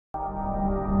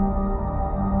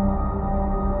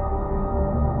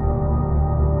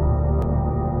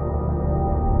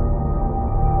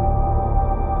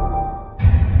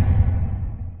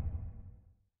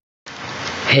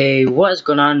Hey, what is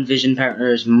going on, Vision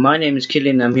Partners? My name is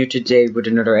Cillian. I'm here today with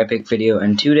another epic video,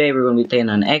 and today we're going to be playing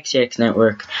on XEX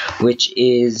Network, which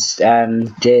is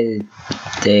the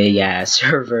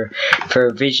server for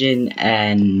Vision,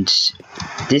 and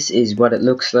this is what it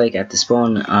looks like at the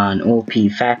spawn on OP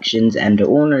Factions, and the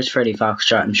owner is Freddy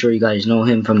Foxtrot. I'm sure you guys know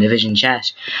him from the Vision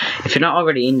chat. If you're not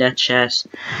already in that chat,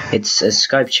 it's a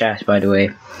Skype chat, by the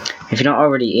way. If you're not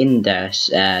already in that,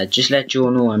 just let Joe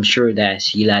know. I'm sure that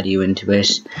he'll add you into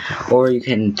it. Or you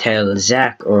can tell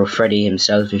Zach or Freddy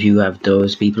himself if you have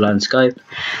those people on Skype.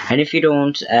 And if you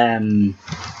don't,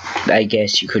 I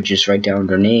guess you could just write down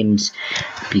their names.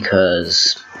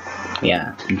 Because,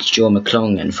 yeah, it's Joe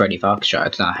McClung and Freddy Foxtrot.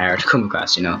 It's not hard to come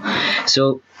across, you know.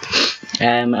 So,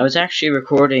 I was actually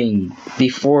recording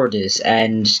before this,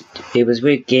 and it was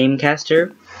with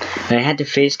Gamecaster. And I had the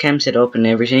face cam set up and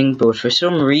everything, but for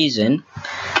some reason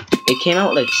it came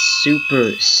out like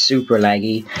super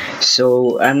laggy.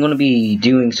 So I'm gonna be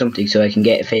doing something so I can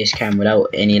get a face cam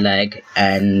without any lag,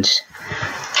 and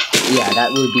yeah,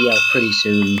 that will be out pretty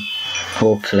soon,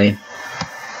 hopefully.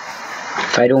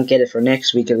 If I don't get it for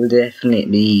next week, it will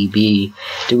definitely be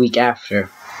the week after.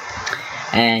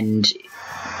 And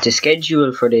the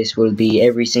schedule for this will be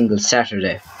every single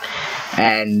Saturday.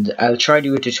 And I'll try to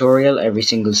do a tutorial every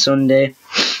single Sunday.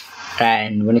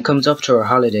 And when it comes up to our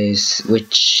holidays,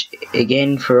 which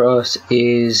again for us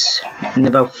is in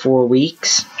about 4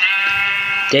 weeks,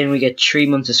 then we get 3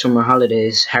 months of summer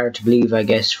holidays. Hard to believe, I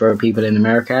guess, for people in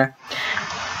America.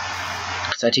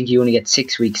 So I think you only get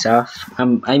 6 weeks off.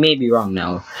 I may be wrong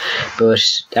now, but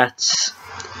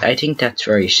I think that's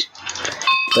right.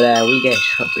 But we get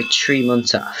 3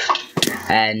 months off,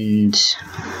 and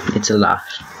it's a lot.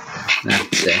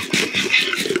 That's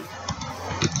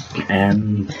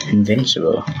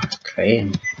invincible.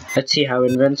 Okay, let's see how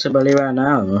invincible you are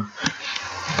now.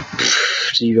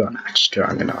 You are not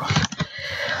strong enough.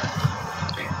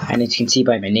 And as you can see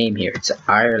by my name here, it's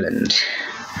Ireland.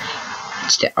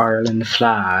 It's the Ireland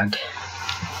flag.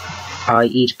 I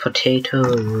eat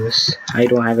potatoes. I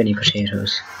don't have any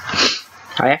potatoes.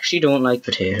 I actually don't like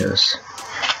potatoes.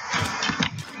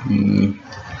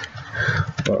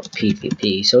 Or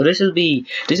PvP. So this will be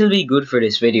good for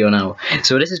this video now.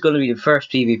 So this is going to be the first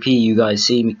PvP you guys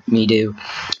see me do.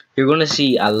 You're going to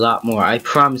see a lot more, I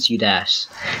promise you that,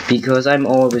 because I'm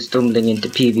always stumbling into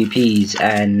PvPs.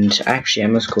 And actually I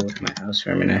must go to my house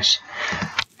for a minute.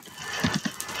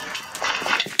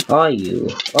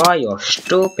 You're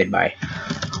stupid, boy.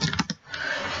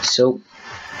 So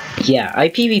yeah, I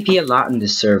PvP a lot in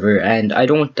this server, and I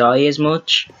don't die as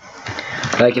much.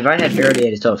 Like, if I had early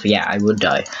edit stuff, yeah, I would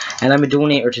die. And I'm a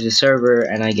donator to the server,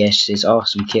 and I get this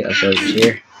awesome kit I'll show you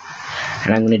here.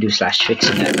 And I'm going to do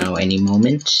 /fixing that now any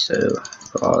moment. So,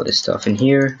 put all this stuff in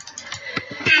here.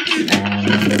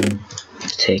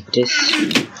 Take this.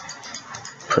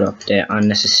 Put up the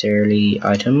unnecessarily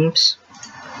items.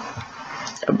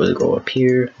 That will go up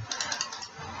here.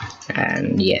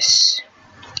 And yes.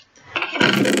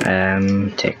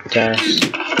 Take that.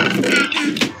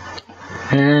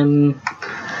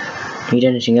 Need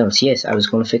anything else? Yes, I was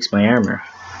going to fix my armor.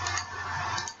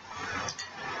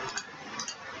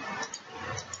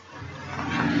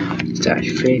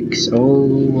 /fix.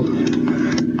 Oh.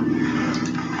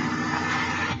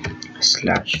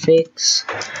 /fix.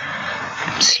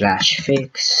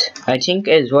 /fix. I think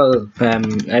as well,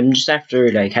 I'm just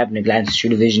after like having a glance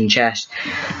through the Vision chat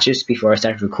just before I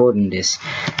started recording this.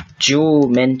 Joe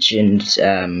mentioned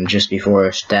just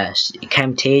before that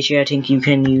Camtasia, I think you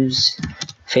can use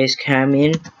face cam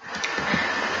in.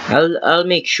 I'll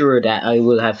make sure that I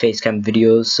will have face cam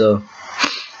videos, so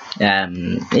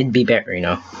it'd be better, you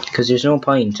know, because there's no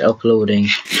point uploading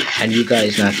and you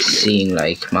guys not seeing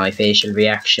like my facial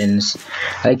reactions.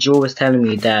 Like Joe was telling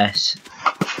me that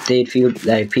they'd feel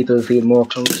like people feel more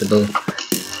comfortable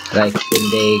like when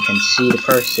they can see the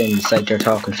person. It's like they're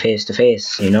talking face to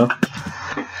face, you know.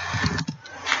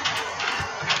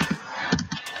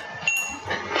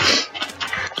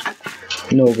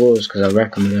 No goals, because I'll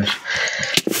wreck him with it.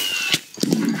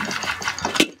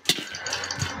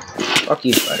 Fuck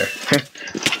you, spider.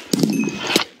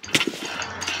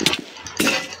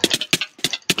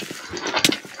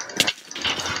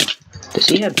 Does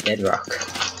he have bedrock?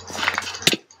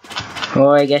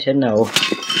 Oh, I get it now.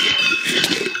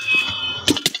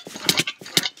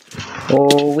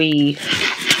 Oh, we.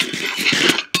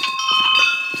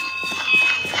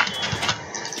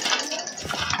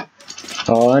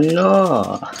 Oh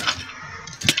no!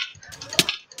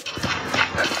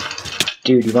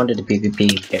 Dude, you wanted the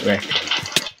PvP, get wrecked.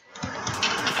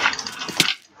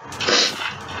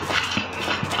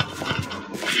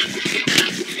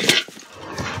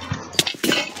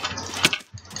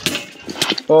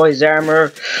 Oh, his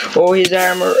armor. Oh, his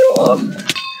armor. Oh.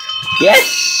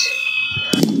 Yes!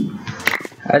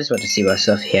 I just want to see what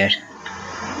stuff he had.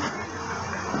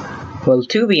 Well,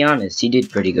 to be honest, he did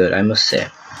pretty good, I must say.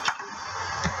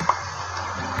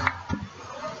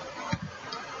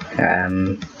 I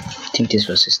think this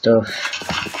was his stuff.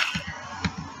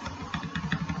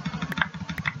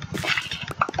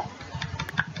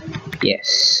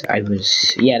 Yes,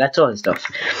 yeah, that's all his stuff.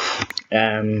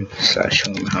 Slash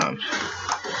home.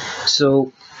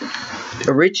 So,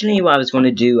 originally what I was going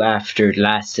to do after the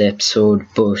last episode,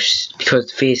 but because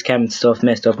the face cam and stuff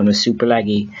messed up and was super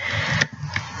laggy,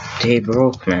 they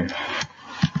broke, man.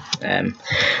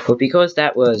 But because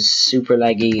that was super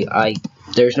laggy,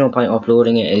 there's no point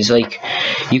uploading it. It's like,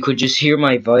 you could just hear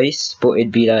my voice, but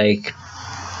it'd be like,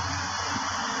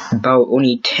 about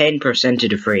only 10% of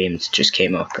the frames just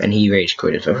came up, and he rage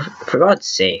quitted. For God's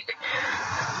sake.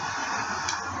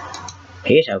 I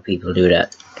hate how people do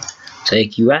that. It's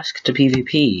like, you ask to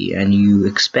PvP, and you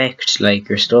expect, like,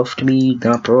 your stuff to be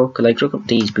not broke. Like, look up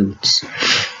these boots.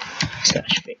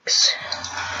 Slash fix.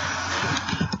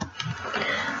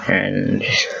 And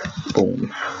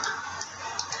boom.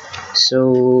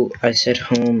 So I set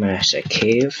home at a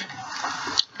cave,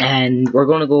 and we're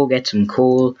gonna go get some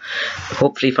coal,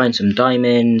 hopefully find some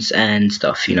diamonds and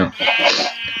stuff, you know.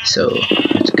 So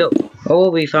let's go. Oh,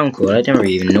 we found coal. I never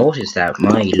even noticed that.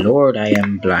 My lord, I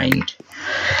am blind.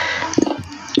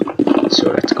 So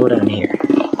let's go down here.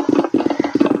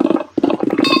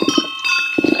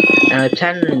 And I'm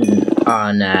planning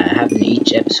on having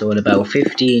each episode about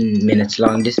 15 minutes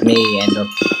long. This may end up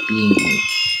being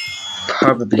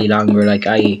probably longer. Like,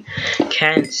 I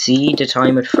can't see the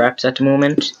time with Fraps at the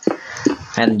moment.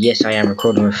 And yes, I am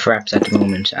recording with Fraps at the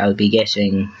moment. I'll be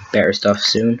getting better stuff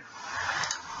soon.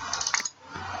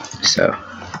 So,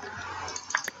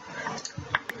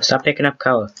 stop picking up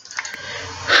coal.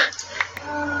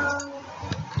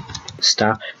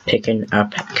 Stop picking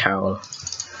up coal.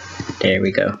 There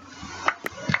we go.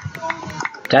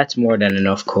 That's more than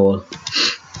enough coal.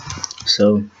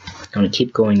 So, I'm gonna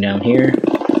keep going down here.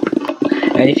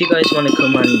 And if you guys want to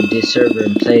come on this server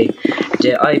and play,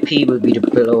 the IP will be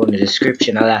below in the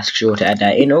description. I'll ask Joe to add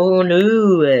that in. Oh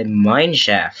no, a mine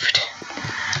shaft.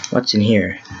 What's in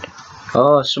here?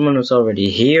 Oh, someone was already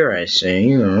here, I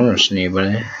see. Oh,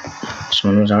 Schneebly.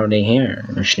 Someone was already here,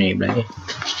 Schneebly.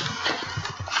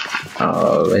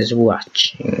 Always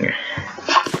watching.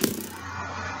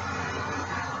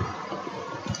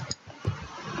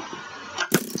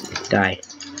 Die.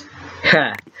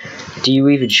 Ha! Do you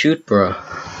even shoot, bro?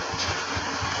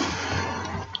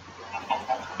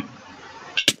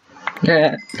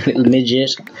 Little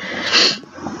midget.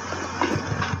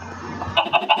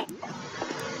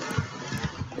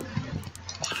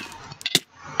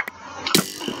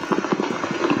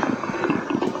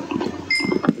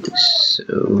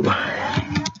 So,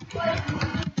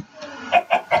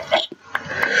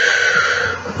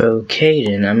 okay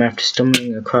then, I'm after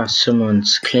stumbling across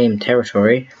someone's claimed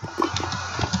territory.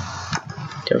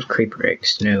 Those creeper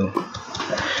eggs, no.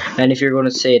 And if you're going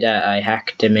to say that I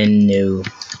hacked them in, no.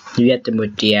 You get them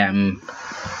with the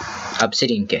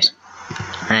obsidian kit.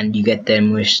 And you get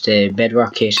them with the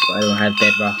bedrock kit, but I don't have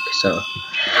bedrock, so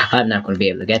I'm not going to be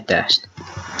able to get that.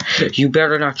 You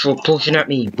better not throw potion at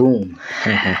me, boom.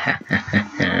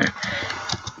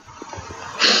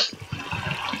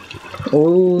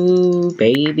 Oh,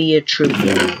 baby, a true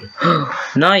one.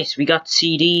 Nice, we got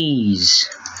CDs.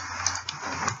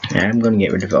 I'm gonna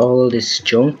get rid of all this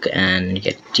junk and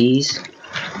get these.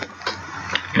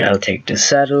 I'll take the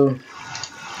saddle.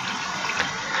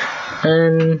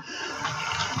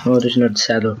 Oh, there's another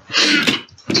saddle.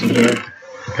 What's in here?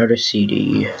 Another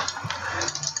CD.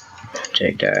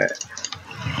 Take that.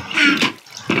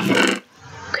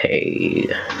 Okay.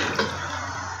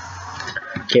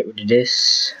 Get rid of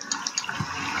this.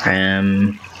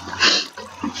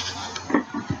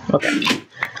 Okay.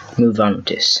 Move on with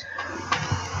this.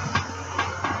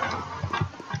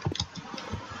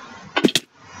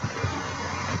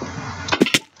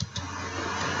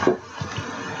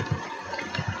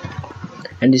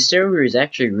 And the server is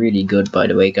actually really good, by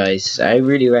the way, guys. I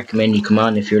really recommend you come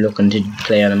on if you're looking to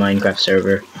play on a Minecraft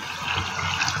server.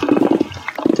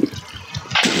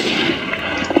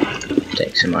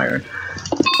 Take some iron.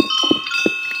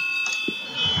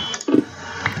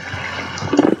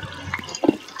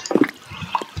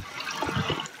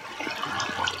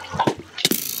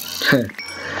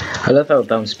 I love how it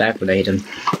bounced back when I hit him.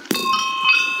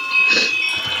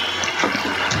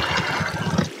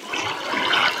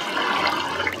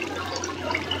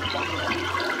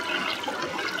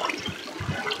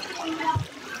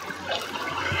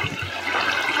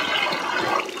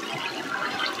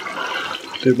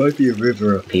 There might be a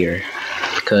river up here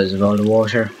because of all the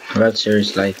water, or else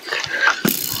there's like...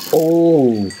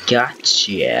 Oh,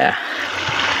 gotcha.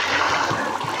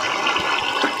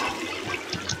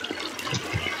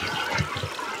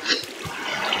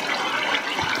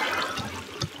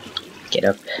 Get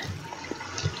up.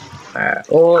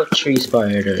 Oh, 3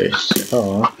 spiders.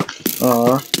 Oh,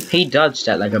 he dodged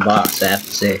that like a boss, I have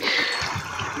to say.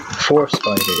 4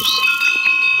 spiders.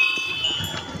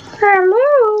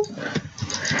 Hello.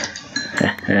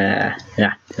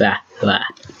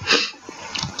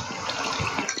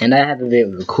 And I have a bit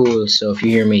of a cold, so if you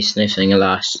hear me sniffling a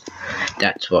lot,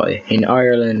 that's why. In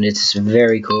Ireland, it's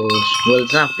very cold. Well,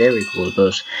 it's not very cold,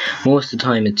 but most of the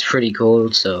time it's pretty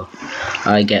cold, so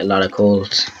I get a lot of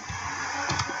colds.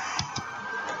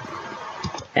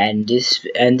 And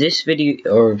this video,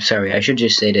 or sorry, I should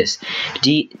just say this.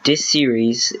 This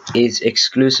series is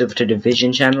exclusive to the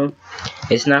Vision channel.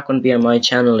 It's not going to be on my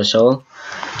channel at all.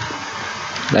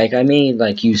 Like, I may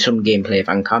like use some gameplay if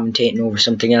I'm commentating over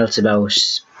something else about,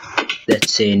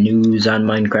 let's say, news on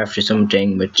Minecraft or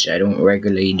something, which I don't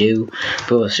regularly do.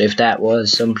 But if that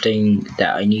was something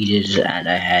that I needed and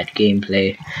I had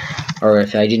gameplay, or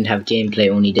if I didn't have gameplay,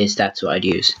 only this, that's what I'd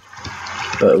use.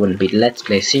 But it wouldn't be the Let's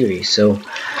Play series. So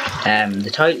the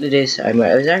title of this, I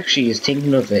was actually just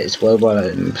thinking of it as well while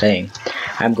I'm playing.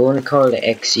 I'm going to call it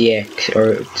XEX,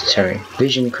 or sorry,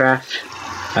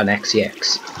 Visioncraft on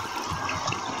XEX.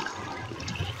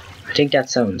 I think that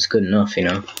sounds good enough, you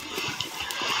know.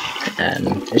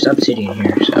 There's obsidian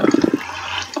here, so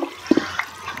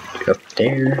up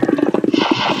there,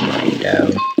 mine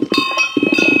down,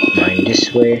 mine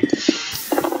this way.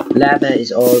 Lava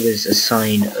is always a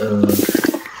sign of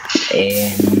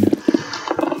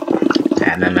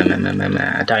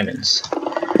diamonds.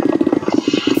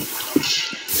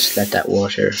 Just let that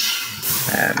water. This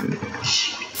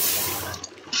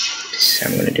is how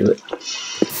I'm gonna do it.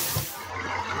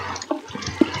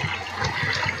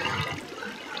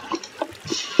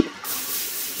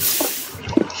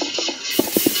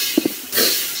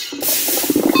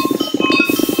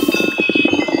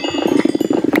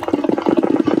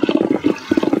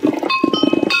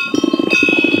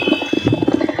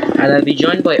 And I'll be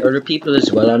joined by other people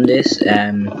as well on this.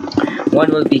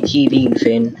 One will be Keybean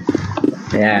Finn.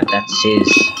 Yeah, that's his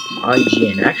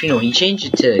IGN. Actually, no, he changed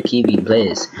it to Keybean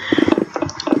Plays.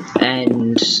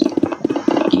 And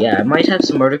yeah, I might have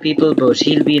some other people, but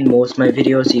he'll be in most of my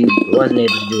videos. He wasn't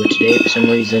able to do it today for some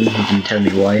reason. He didn't tell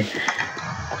me why.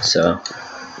 So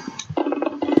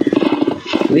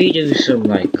we do some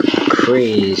like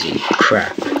crazy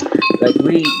crap. Like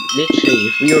we literally,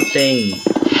 if we were playing.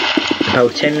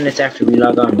 About 10 minutes after we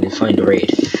log on, we'll find a raid.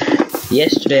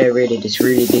 Yesterday I raided this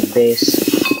really big base.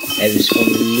 It was from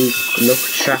Luke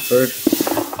Trafford.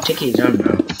 I think he's on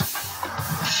now.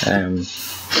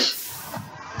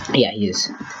 Yeah, he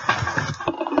is.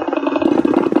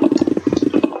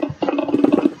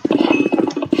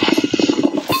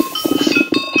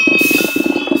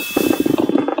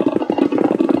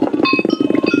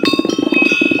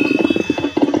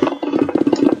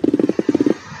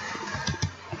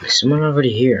 Someone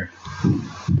already here.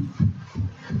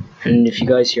 And if you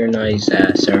guys hear noise,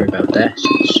 sorry about that.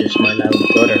 It's just my loud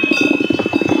brother.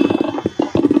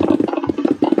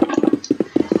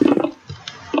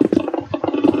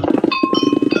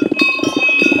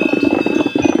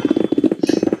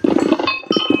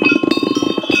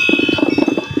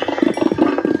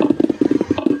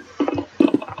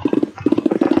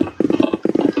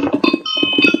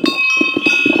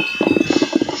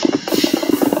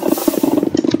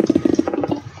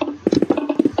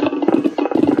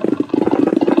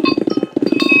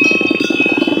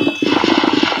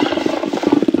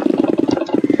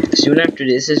 Soon after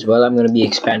this as well, I'm going to be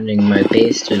expanding my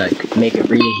base to like make it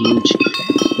really huge.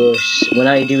 But when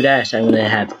I do that, I'm going to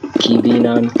have Keybean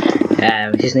on.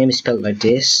 His name is spelled like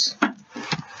this.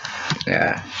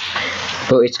 But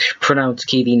it's pronounced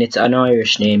Keybean. It's an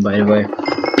Irish name, by the way.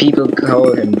 People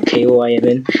call him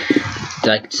Koimin.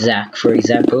 Like Zach, for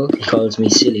example. He calls me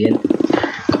Cillian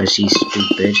because he's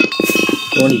stupid.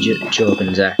 Only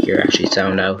joking, Zach. You're actually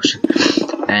sound out.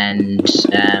 And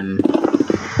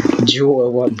Joe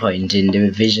at one point in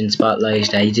the Vision Spotlight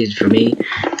that he did for me,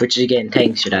 which again,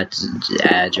 thanks for that,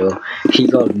 Joe. He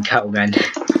called him Cowman.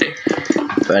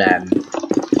 But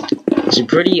it's a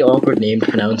pretty awkward name to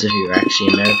pronounce if you're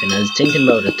actually American. I was thinking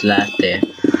about it the last day,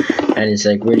 and it's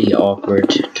like really awkward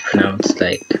to pronounce,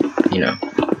 like, you know.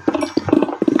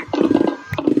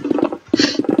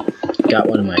 I got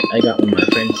one of my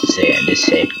friends to say it, and they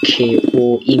said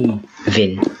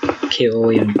K-O-M-Vin.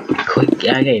 K-O-M, I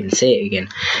can't even say it again.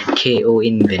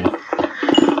 K-O-M-Vin.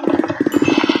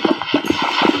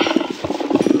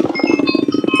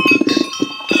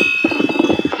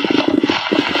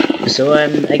 So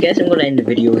I guess I'm gonna end the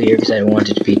video here because I don't want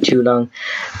it to be too long.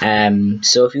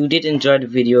 So if you did enjoy the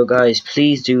video, guys,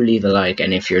 please do leave a like,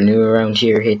 and if you're new around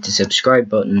here, hit the subscribe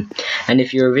button. And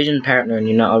if you're a Vision partner and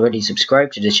you're not already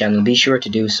subscribed to the channel, be sure to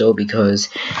do so, because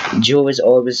Joe is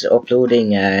always uploading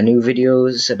new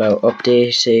videos about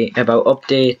updates,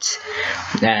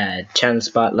 channel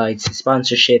spotlights,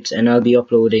 sponsorships, and I'll be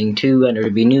uploading too, and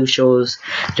there'll be new shows.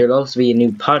 There'll also be a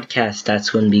new podcast that's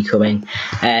going to be coming,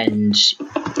 and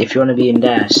if you want to be in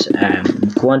that,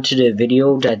 go on to the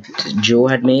video that Joe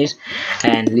had made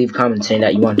and leave comments saying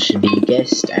that you want to be a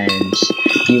guest, and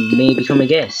you may become a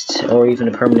guest or even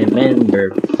a permanent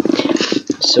member.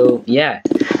 So yeah,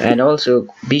 and also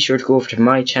be sure to go over to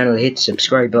my channel, hit the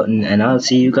subscribe button, and I'll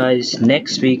see you guys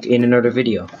next week in another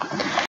video.